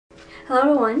Hello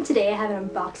everyone, today I have an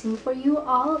unboxing for you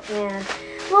all, and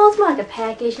well, it's more like a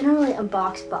package. I don't really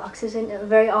unbox boxes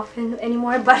very often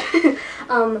anymore, but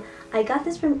I got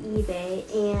this from eBay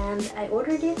and I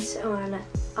ordered it on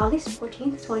August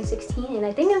 14th, 2016, and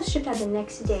I think it was shipped out the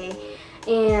next day,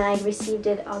 and I received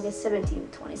it August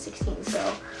 17th, 2016.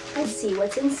 So let's see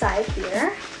what's inside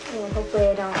here, and hopefully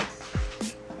I don't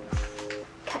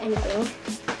cut anything.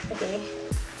 Okay,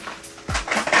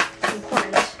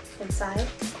 important inside.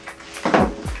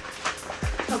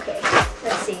 Okay,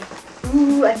 let's see.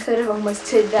 Ooh, I could have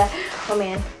almost did that. Oh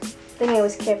man, I think I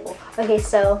was careful. Okay,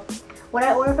 so when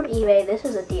I ordered from eBay, this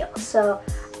was a deal. So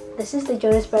this is the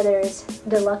Jonas Brothers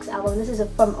Deluxe album. This is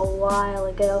from a while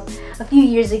ago, a few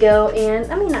years ago,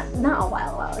 and I mean not a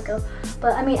while ago,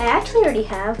 but I mean I actually already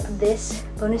have this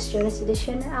bonus Jonas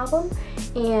edition album,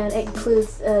 and it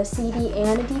includes a CD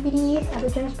and a DVD of the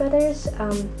Jonas Brothers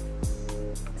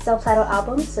self-titled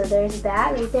album. So there's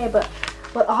that right there, but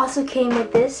what also came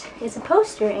with this is a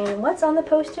poster, and what's on the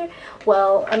poster?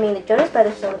 Well, I mean the Jonas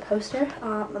Brothers is on the poster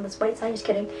on this white side, just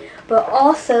kidding, but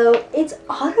also it's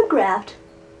autographed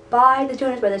by the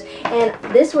Jonas Brothers, and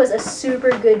this was a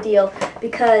super good deal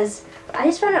because I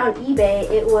just found it on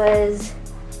eBay. It was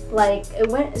like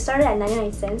it started at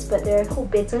 99 cents, but there are whole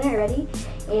bids on it already,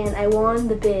 and I won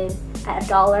the bid at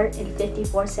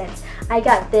 $1.54. I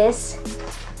got this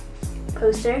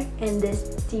poster and this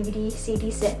DVD CD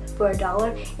set for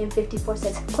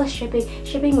 $1.54 plus shipping.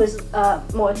 Shipping was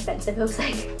more expensive. It was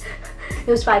like it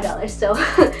was $5 still.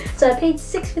 So I paid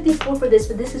 $6.54 for this,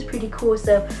 but this is pretty cool.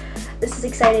 So this is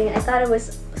exciting. I thought it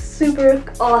was super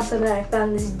awesome that I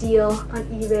found this deal on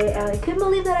eBay, and I couldn't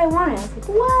believe that I won it. I was like,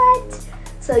 what?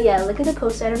 So yeah, look at the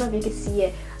poster. I don't know if you can see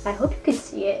it. I hope you can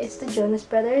see it. It's the Jonas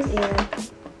Brothers,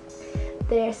 and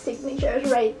their signatures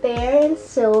right there in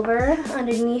silver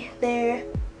underneath their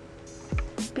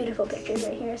beautiful pictures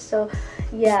right here. So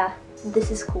yeah,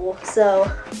 this is cool. So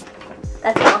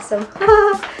that's awesome.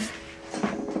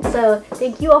 So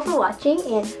thank you all for watching,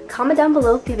 and comment down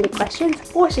below if you have any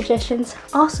questions or suggestions.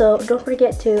 Also, don't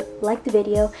forget to like the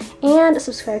video and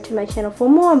subscribe to my channel for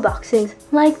more unboxings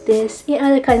like this and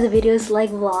other kinds of videos like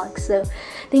vlogs. So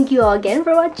thank you all again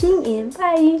for watching, and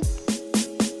bye!